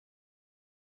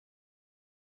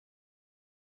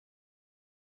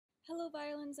Hello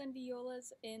violins and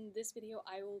violas. In this video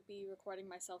I will be recording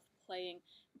myself playing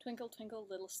Twinkle Twinkle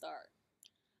Little Star.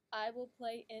 I will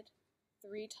play it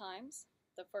 3 times.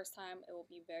 The first time it will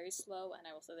be very slow and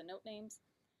I will say the note names.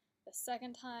 The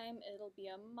second time it'll be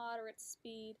a moderate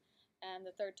speed, and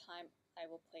the third time I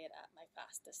will play it at my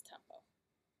fastest tempo.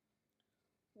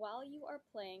 While you are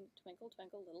playing Twinkle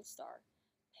Twinkle Little Star,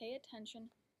 pay attention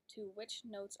to which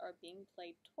notes are being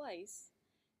played twice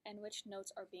and which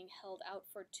notes are being held out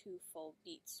for 2 full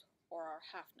beats, or are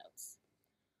half notes.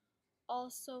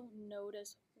 Also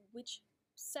notice which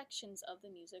sections of the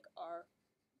music are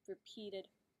repeated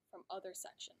from other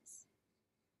sections.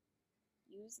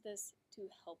 Use this to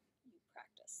help you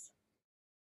practice.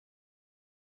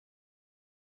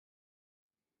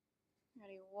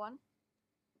 Ready, 1,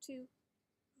 2,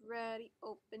 ready,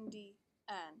 open D,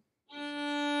 and A,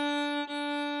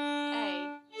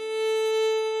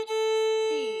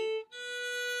 B,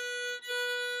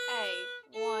 A,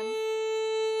 1,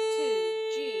 2,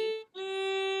 G,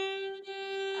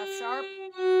 F sharp, E,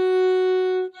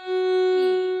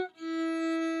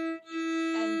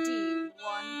 and D,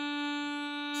 1,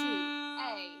 2, A,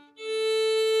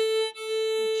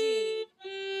 G,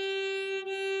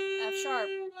 F sharp,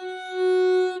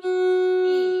 E,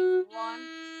 1,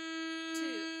 2,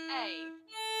 A,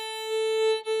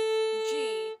 G,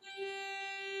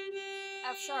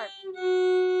 F sharp, E,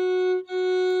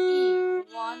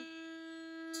 1,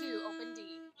 2, open D,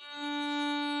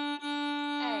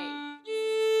 A,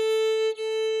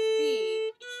 B,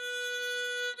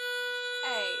 A,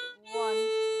 1,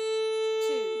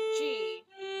 2, G,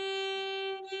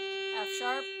 F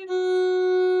sharp, E,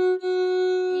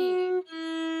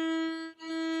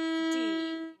 D,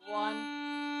 1,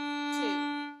 2.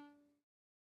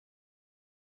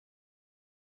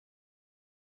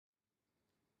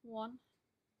 1,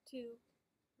 2,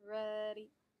 ready,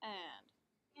 and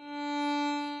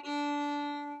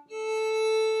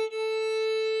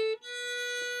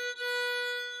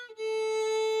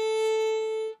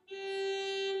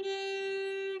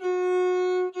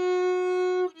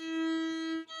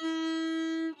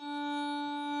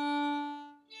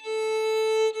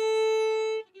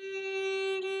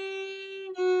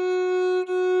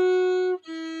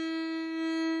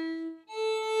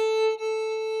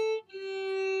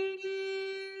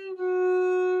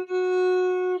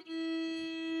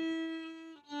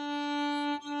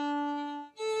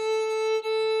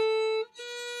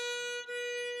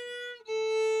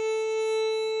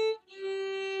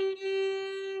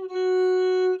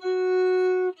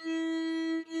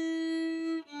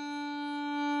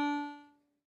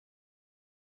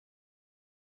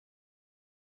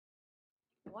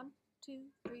one, two,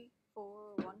 three,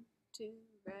 four, 1, 2,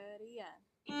 ready, and